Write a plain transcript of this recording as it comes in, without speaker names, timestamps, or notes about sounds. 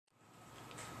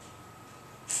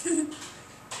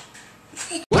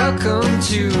Welcome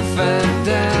to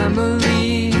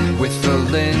Fandamily with the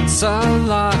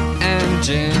Linsalot and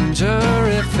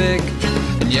Gingerific.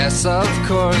 And yes, of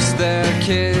course, their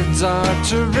kids are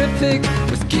terrific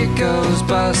with Geckos,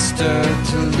 Buster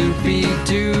to Loopy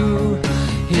Doo.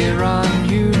 Here on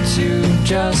YouTube,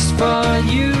 just for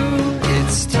you,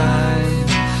 it's time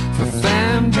for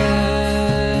Fandamily.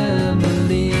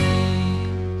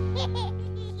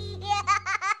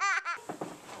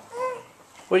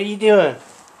 What are you doing?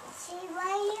 See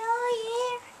Wally over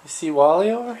here? You see Wally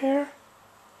over here?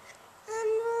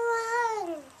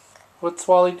 I'm What's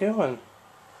Wally doing?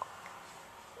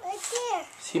 right there.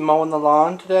 Is he mowing the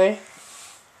lawn today?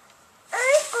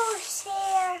 Uncle's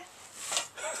here.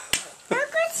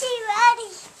 Uncle's here, Daddy.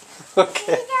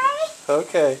 Okay. See, Daddy?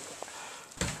 Okay.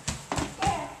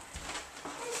 There.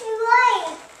 See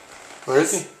Wally. Where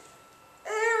is he?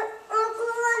 Uncle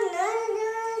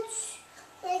Nuts.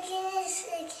 Like this,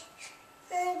 like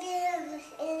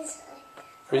inside.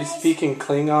 Are you speaking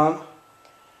Klingon?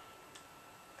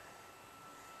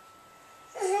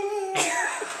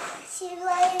 See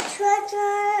Wally,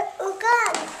 tractor,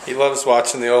 gun. He loves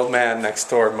watching the old man next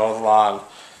door mow the lawn.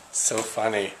 So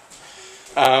funny.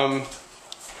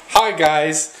 Hi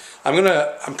guys. I'm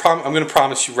gonna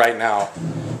promise you right now.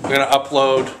 I'm gonna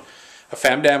upload a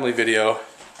Family video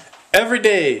every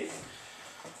day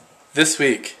this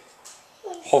week.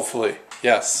 Hopefully,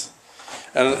 yes.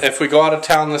 And if we go out of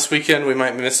town this weekend, we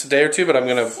might miss a day or two, but I'm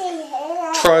gonna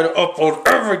try to upload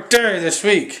every day this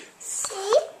week.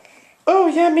 See? Oh,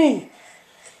 yummy!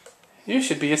 You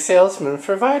should be a salesman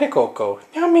for Vita Coco.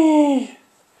 Yummy!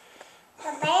 The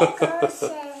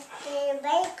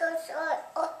bagels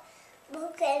are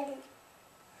broken.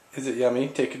 Is it yummy?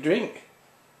 Take a drink.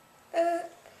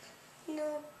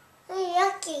 No.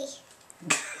 Yucky.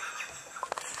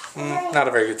 Not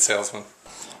a very good salesman.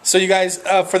 So you guys,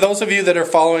 for those of you that are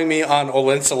following me on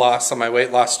Olinsalos, on my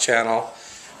weight loss channel,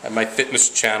 and my fitness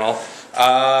channel,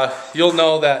 you'll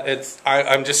know that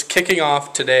I'm just kicking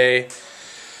off today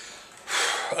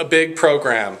a big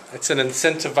program. It's an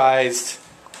incentivized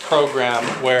program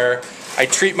where I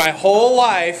treat my whole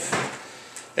life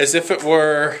as if it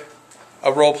were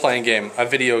a role-playing game, a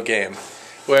video game,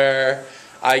 where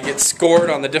I get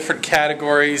scored on the different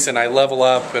categories and I level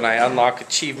up and I unlock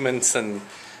achievements and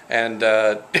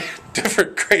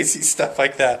different crazy stuff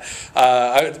like that.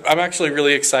 I'm actually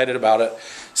really excited about it.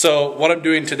 So what I'm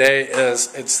doing today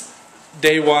is, it's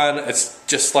day one. It's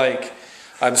just like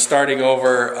I'm starting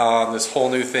over on this whole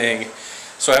new thing.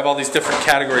 So I have all these different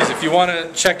categories. If you want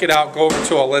to check it out, go over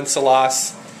to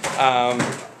Olinsalos.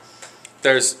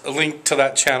 There's a link to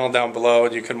that channel down below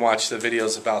and you can watch the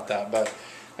videos about that. But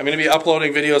I'm going to be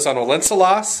uploading videos on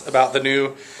Olinsalos about the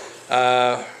new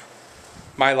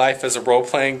My Life as a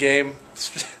Role-Playing Game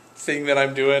thing that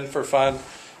I'm doing for fun.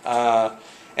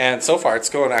 And so far it's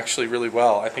going actually really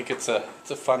well. I think it's a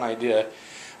fun idea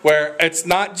where it's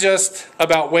not just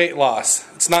about weight loss.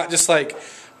 It's not just like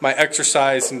my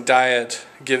exercise and diet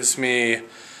gives me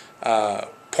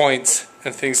points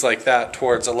and things like that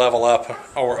towards a level up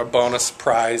or a bonus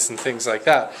prize and things like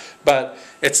that. But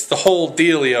it's the whole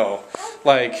dealio.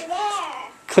 Like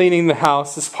cleaning the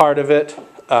house is part of it.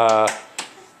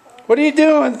 What are you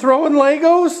doing? Throwing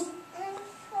Legos?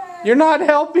 You're not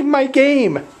helping my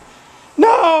game.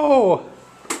 No!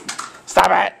 Stop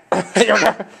it!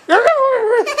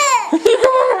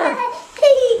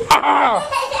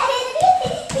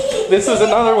 This is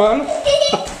another one.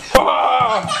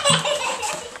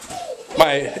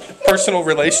 My personal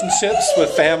relationships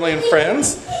with family and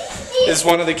friends is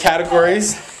one of the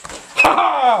categories.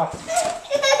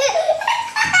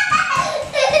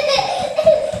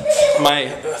 My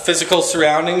physical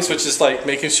surroundings, which is like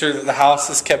making sure that the house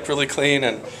is kept really clean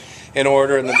and in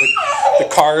order, and that the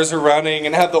cars are running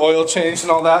and have the oil changed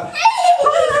and all that.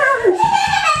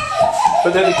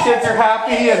 But then the kids are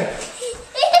happy and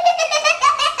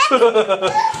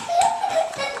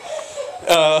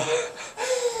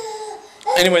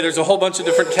anyway, there's a whole bunch of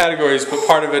different categories, but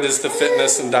part of it is the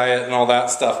fitness and diet and all that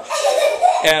stuff.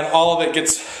 And all of it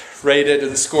gets rated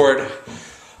and scored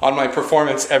on my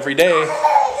performance every day.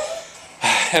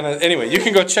 And anyway, you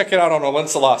can go check it out on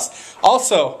Olinsalos.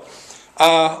 Also,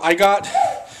 I got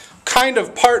kind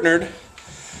of partnered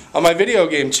on my video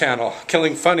game channel,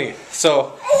 Killing Funny.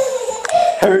 So,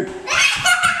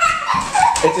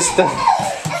 it just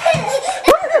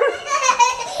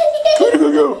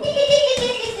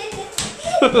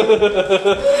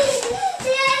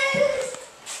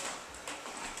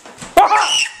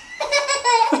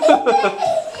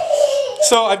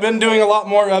So I've been doing a lot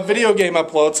more video game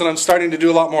uploads, and I'm starting to do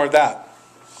a lot more of that.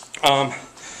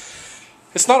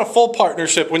 It's not a full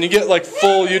partnership. When you get like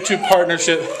full YouTube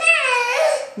partnership.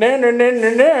 Nah, nah, nah, nah,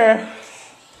 nah.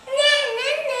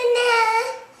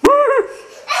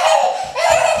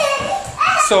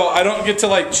 So I don't get to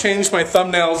like change my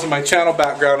thumbnails and my channel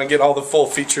background and get all the full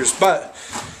features, but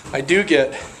I do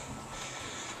get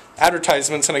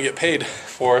advertisements and I get paid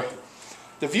for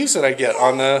the views that I get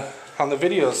on the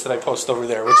videos that I post over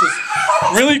there, which is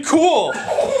really cool.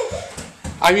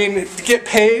 I mean, to get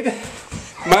paid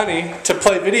money to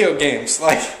play video games,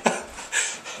 like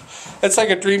it's like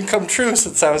a dream come true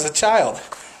since I was a child.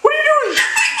 What are you doing?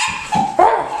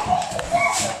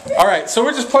 Alright, so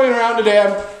we're just playing around today.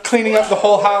 I'm cleaning up the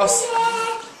whole house.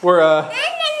 We're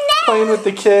playing with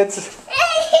the kids.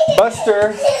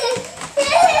 Buster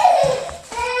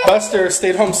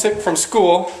stayed home sick from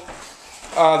school.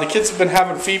 The kids have been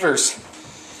having fevers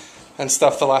and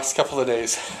stuff the last couple of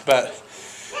days, but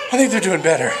I think they're doing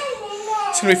better.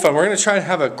 It's going to be fun. We're going to try and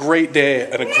have a great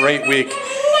day and a great week.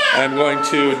 I'm going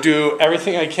to do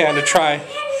everything I can to try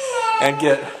and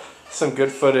get some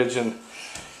good footage and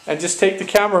just take the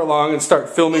camera along and start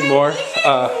filming more.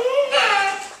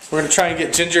 We're going to try and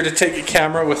get Ginger to take a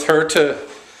camera with her to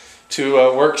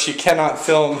work. She cannot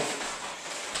film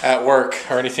at work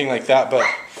or anything like that, but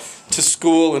to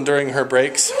school and during her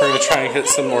breaks, we're going to try and get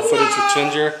some more footage with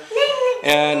Ginger.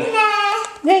 And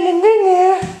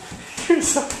you're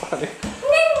so funny.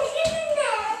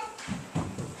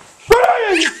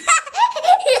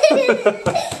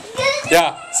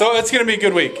 Yeah, so it's going to be a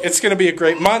good week. It's going to be a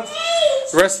great month.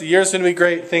 The rest of the year is going to be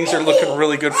great. Things are looking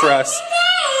really good for us.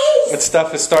 And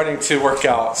stuff is starting to work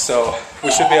out. So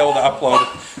we should be able to upload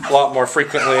a lot more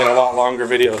frequently and a lot longer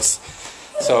videos.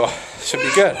 So it should be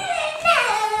good.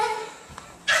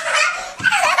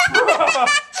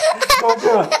 Oh,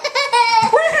 God.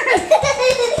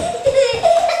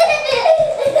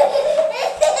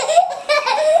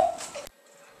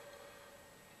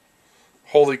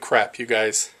 Holy crap, you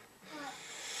guys.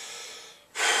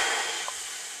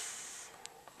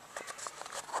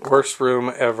 Worst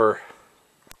room ever.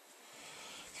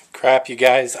 Crap, you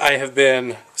guys. I have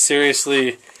been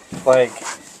seriously, like,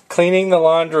 cleaning the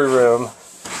laundry room,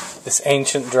 this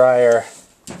ancient dryer,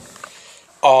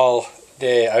 all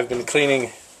day. I've been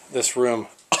cleaning this room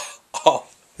all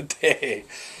day,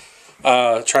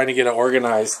 trying to get it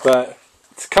organized, but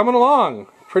it's coming along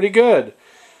pretty good.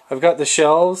 I've got the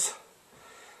shelves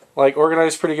like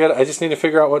organized pretty good. I just need to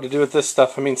figure out what to do with this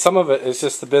stuff. I mean, some of it is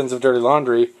just the bins of dirty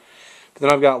laundry, but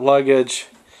then I've got luggage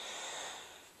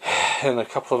and a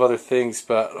couple of other things,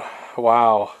 but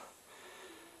wow,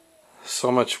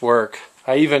 so much work.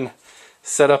 I even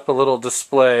set up a little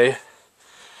display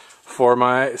for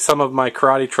some of my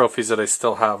karate trophies that I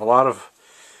still have. A lot of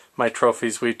my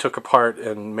trophies we took apart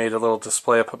and made a little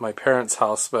display up at my parents'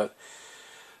 house, but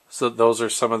so those are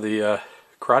some of the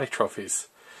karate trophies.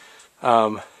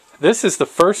 This is the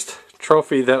first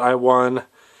trophy that I won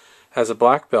as a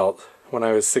black belt when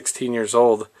I was 16 years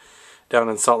old down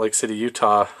in Salt Lake City,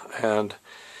 Utah, and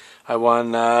I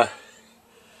won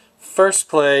first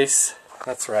place.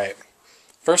 That's right.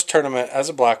 First tournament as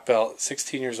a black belt,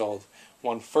 16 years old.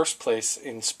 Won first place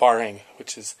in sparring,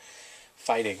 which is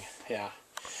fighting. Yeah.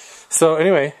 So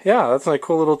anyway, yeah, that's my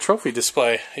cool little trophy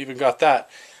display. I even got that.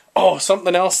 Oh,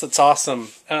 something else that's awesome.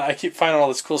 I keep finding all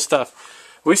this cool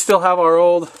stuff. We still have our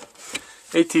old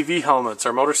ATV helmets,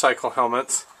 our motorcycle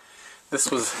helmets.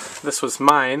 This was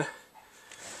mine.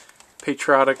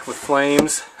 Patriotic with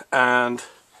flames, and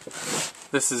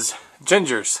this is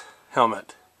Ginger's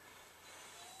helmet.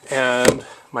 And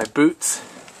my boots.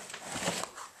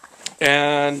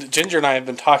 And Ginger and I have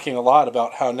been talking a lot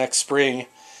about how next spring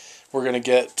we're going to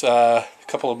get a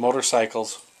couple of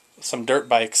motorcycles, some dirt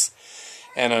bikes,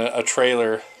 and a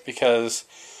trailer, because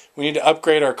we need to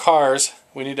upgrade our cars.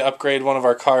 We need to upgrade one of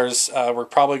our cars. We're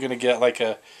probably going to get like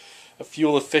a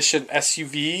fuel efficient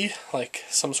SUV, like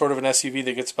some sort of an SUV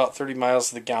that gets about 30 miles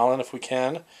to the gallon if we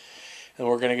can. And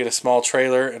we're going to get a small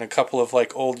trailer and a couple of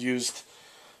like old used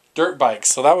dirt bikes.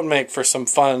 So that would make for some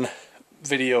fun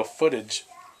video footage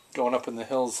going up in the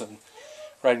hills and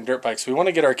riding dirt bikes. We want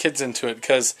to get our kids into it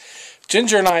because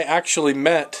Ginger and I actually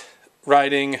met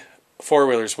riding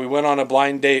four-wheelers. We went on a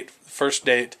blind date, first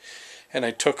date, and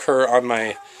I took her on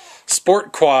my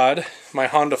sport quad, my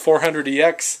Honda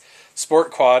 400EX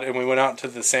sport quad, and we went out to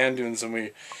the sand dunes and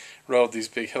we rode these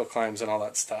big hill climbs and all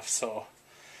that stuff. So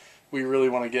we really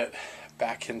want to get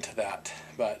back into that.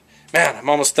 But man, I'm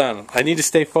almost done. I need to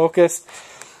stay focused.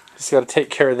 Just got to take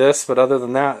care of this, but other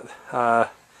than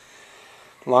that,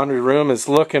 laundry room is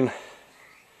looking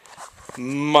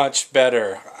much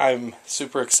better. I'm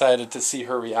super excited to see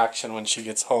her reaction when she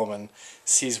gets home and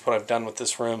sees what I've done with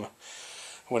this room.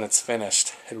 when it's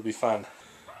finished. It'll be fun.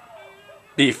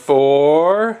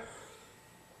 Before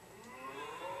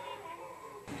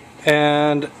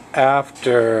and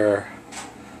after.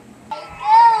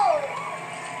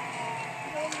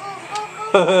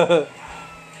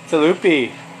 Talupi,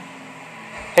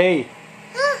 hey,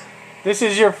 this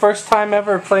is your first time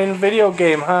ever playing a video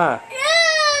game, huh?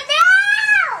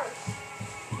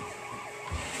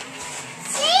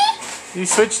 You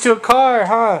switched to a car,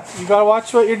 huh? You gotta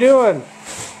watch what you're doing.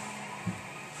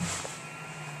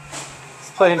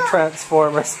 He's playing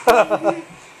Transformers.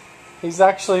 He's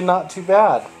actually not too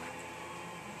bad.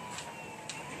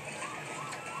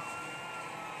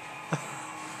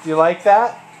 Do you like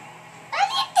that?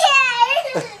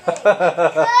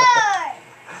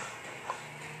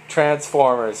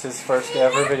 Transformers, his first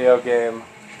ever video game.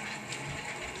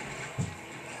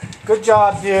 Good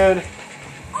job, dude. Hey,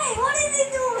 what is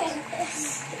he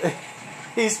doing?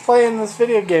 He's playing this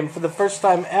video game for the first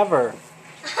time ever.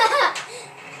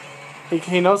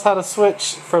 He knows how to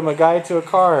switch from a guy to a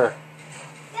car.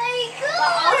 Very good.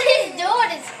 All he's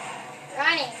doing is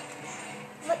running.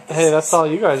 Hey, that's all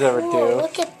you guys ever Ooh, do.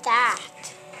 look at that.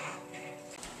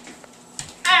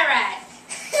 Alright.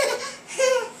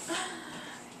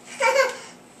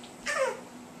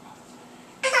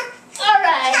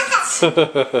 Alright.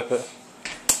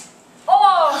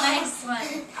 Oh, nice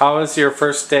one. How was your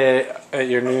first day at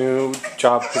your new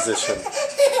job position?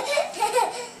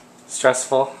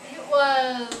 Stressful? It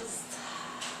was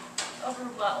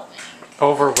overwhelming.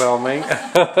 Overwhelming?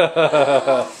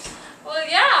 Well,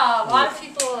 yeah, a lot of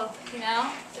people, you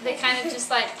know, they kind of just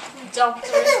like dump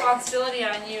the responsibility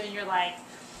on you, and you're like,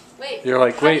 wait. You're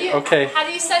like, wait, okay. How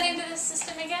do you set into this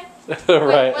system again?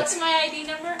 Right. Wait, what's my ID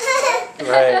number?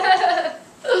 Right.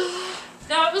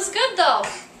 No, it was good though.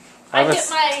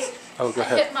 Oh, go I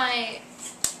ahead. hit my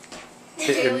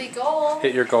Hit your- daily goal.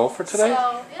 Hit your goal for today?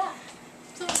 So, yeah.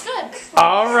 So it was good.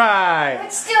 Alright.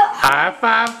 Let's do High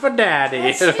five for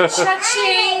daddy.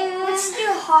 Cha-ching. Let's do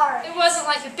hard. It wasn't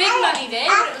like a big money day,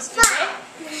 but it was a good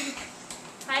day.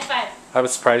 High five. I have a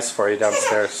surprise for you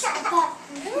downstairs.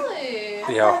 Really?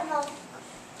 Yeah.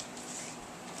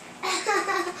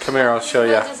 Come here, I'll show What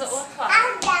you. does it look like?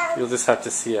 I'm down. You'll just have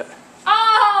to see it.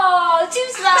 Oh, too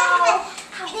slow.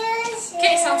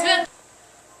 Okay, sounds good.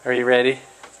 Are you ready?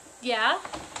 Yeah.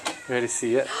 You ready to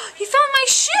see it? You found my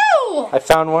shoe. I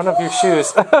found one of your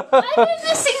shoes. I've been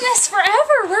missing this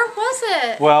forever. Where was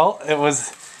it? Well, it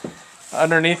was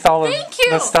underneath all of Thank you.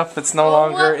 the stuff that's no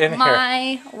longer in here.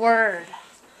 My word.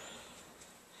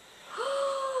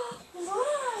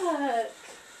 Look.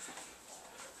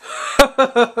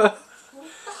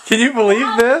 Can you believe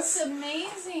Wow, this? That's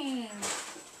amazing.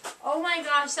 Oh my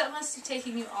gosh, that must have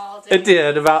taken you all day. It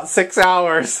did, about 6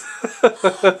 hours. 5,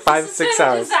 6 It's been a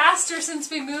hours. disaster since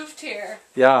we moved here.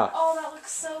 Yeah. Oh, that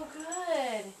looks so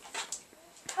good.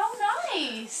 How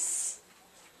nice.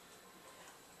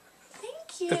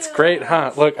 Thank you. It's great,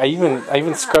 huh? Look, I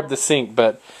even scrubbed the sink,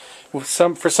 but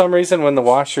for some reason when the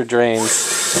washer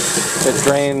drains, it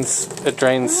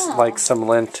drains like some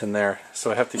lint in there,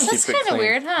 so I have to keep it clean. That's kind of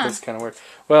weird, huh? It's kind of weird.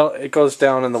 Well, it goes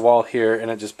down in the wall here, and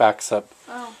it just backs up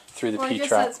through the I guess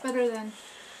P-trap. that's better than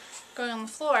going on the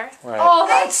floor. Right. Oh,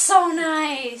 that's so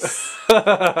nice. Oh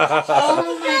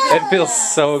my god. It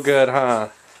feels so good, huh?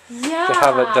 Yeah. To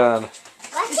have it done.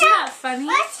 Isn't that funny?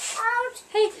 Watch out.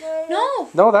 Hey, no.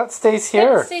 No, that stays That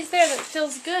here. stays there. That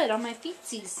feels good on my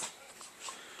feetsies.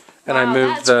 And I Wow,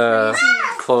 moved that's the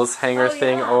crazy. clothes hanger Oh,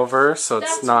 thing yeah. over, so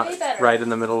it's That's not way better. right in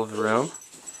the middle of the room.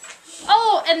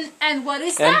 Oh, and what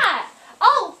is And- that?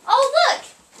 Oh, look.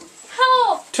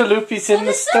 How? Talupi's in What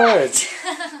the is storage.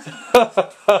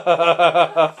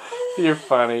 You're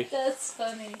funny. That's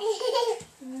funny.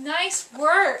 Nice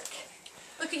work.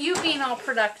 Look at you being all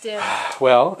productive.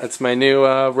 Well, it's my new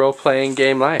role-playing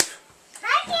game life.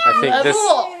 I think this...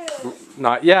 Cool.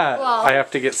 Not yet. Well- I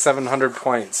have to get 700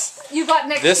 points. You got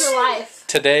an extra This life.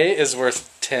 today is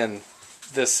worth 10.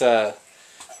 This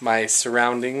my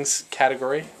surroundings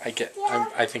category.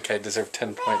 I think I deserve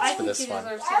 10 points I for think this you one.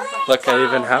 deserve 10 points. Look, I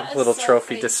even Wow, have that a little is so trophy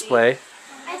crazy. display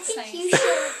I That's think nice. you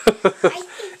should.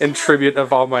 in tribute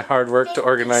of all my hard work to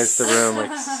organize the room.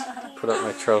 I put up my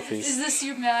Is trophies. this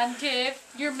your man cave?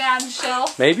 Your man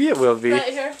shelf? Maybe it will be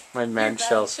Right here? my man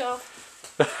Your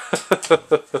shelf.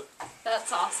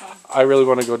 That's awesome. I really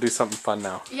want to go do something fun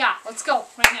now. Yeah, let's go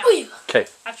right now. Okay.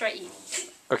 After I eat.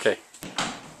 Okay.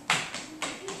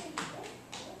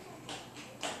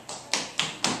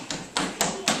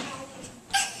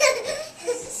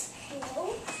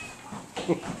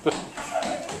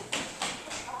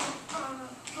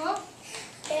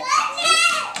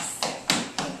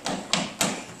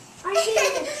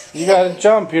 You gotta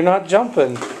jump. You're not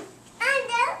jumping.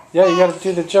 Yeah, you gotta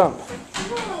do the jump.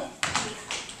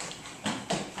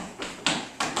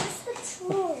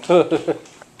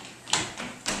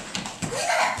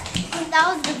 That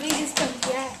was the biggest one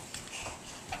yet.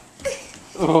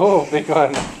 Oh, big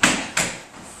one.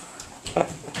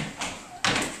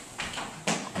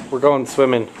 We're going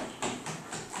swimming.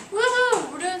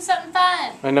 Woohoo! We're doing something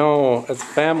fun. I know, as a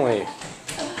family.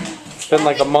 It's been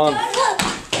like a month. No.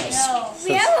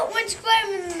 We haven't went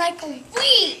swimming in like a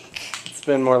week. It's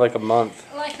been more like a month.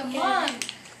 Like a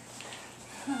month.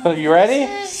 Are you ready?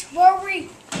 This is where we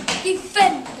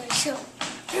defend the show.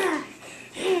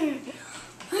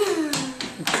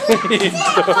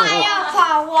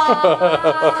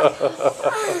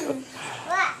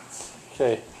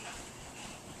 Okay.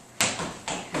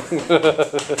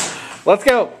 Let's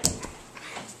go.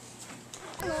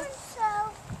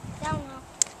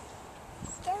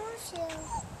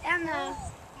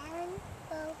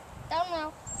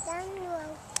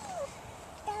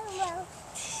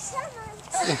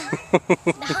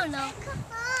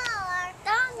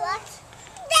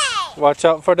 Watch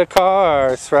out for the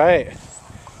cars, right?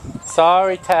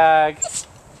 Sorry, Tag.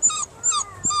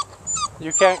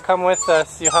 You can't come with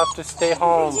us. You have to stay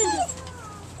home.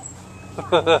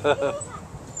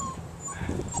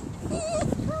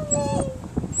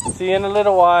 See you in a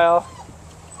little while.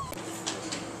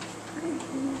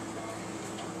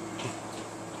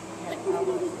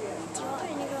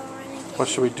 What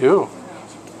should we do?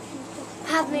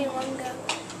 Have me one go.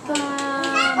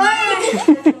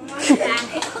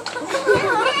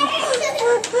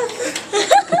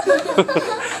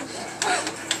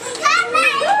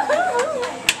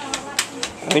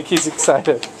 I think he's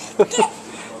excited.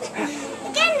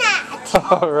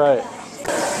 Alright.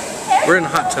 We're in the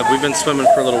hot tub. We've been swimming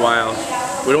for a little while.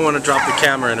 We don't want to drop the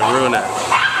camera and ruin it.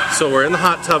 So we're in the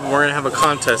hot tub and we're going to have a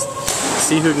contest.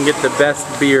 See who can get the best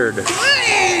beard. I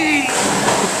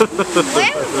have a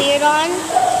beard on.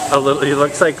 A little, it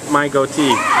looks like my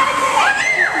goatee.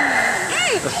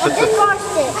 I just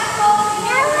washed it.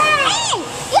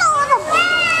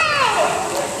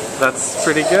 That's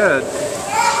pretty good.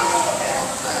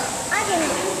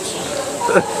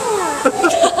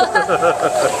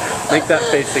 Make that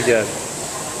face again.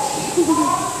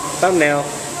 Thumbnail.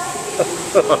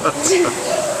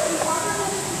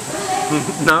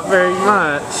 Not very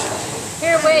much.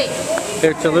 Here, wait.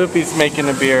 Here, Chalupi's making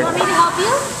a beard. Want me to help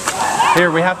you? Here,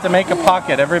 we have to make a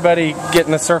pocket. Everybody get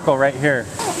in a circle right here.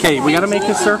 Okay, we gotta make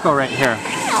a circle right here.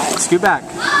 Scoot back.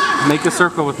 Make a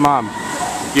circle with Mom.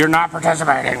 You're not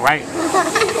participating, right?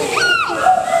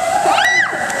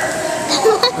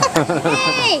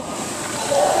 Hey!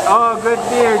 Oh, good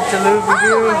beard, Chalupi.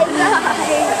 Oh my God.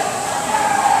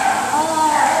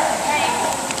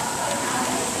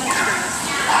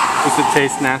 Does it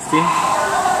taste nasty?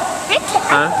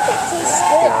 Huh? It tastes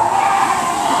good.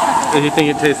 Do you think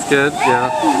it tastes good?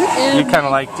 Yeah. You kind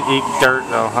of like to eat dirt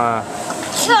though, huh?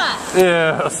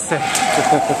 Yeah. Sick.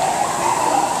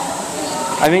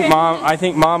 I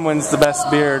think Mom wins the best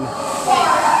beard.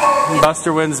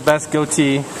 Buster wins best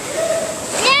goatee.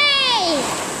 Yay!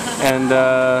 And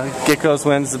Geckos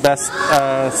wins the best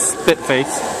spit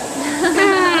face.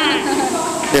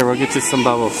 Here, we'll get you some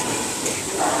bubbles.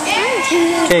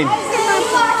 Okay.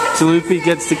 Chalupi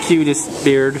gets the cutest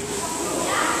beard.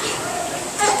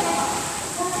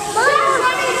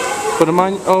 Put them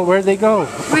on. Oh, where'd they go?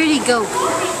 Where'd he go?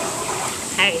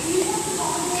 Hey.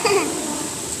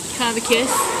 Can I have a kiss?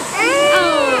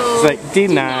 Oh. It's like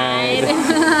denied.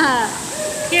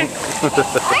 Here.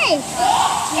 Hey!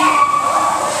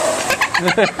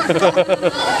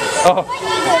 Oh.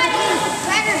 I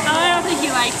don't think he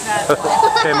likes that.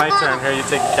 Okay, my turn. Here, you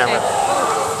take the camera.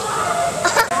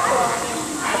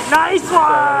 Nice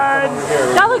one!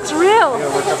 That looks real.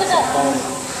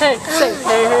 Hey, say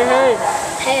hey, hey,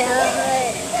 hey.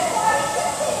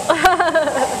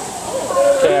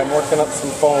 Okay, I'm working up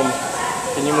some foam.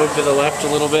 Can you move to the left a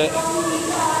little bit?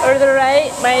 Or the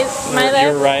right? My left?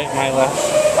 Your right, my left.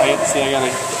 I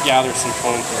gotta gather some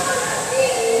foam here.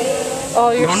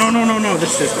 Oh, you're No,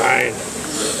 this is mine.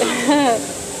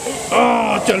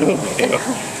 Oh, Chalupi.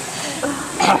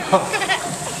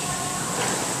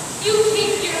 You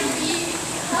think you're me?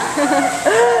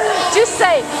 Just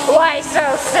say, why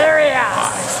so serious?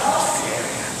 Why so serious?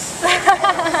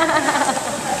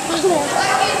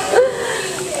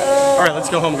 Alright, let's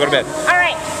go home and go to bed.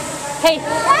 Alright. Hey,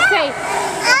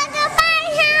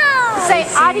 say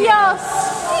adios.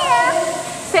 Yeah.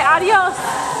 Say adios.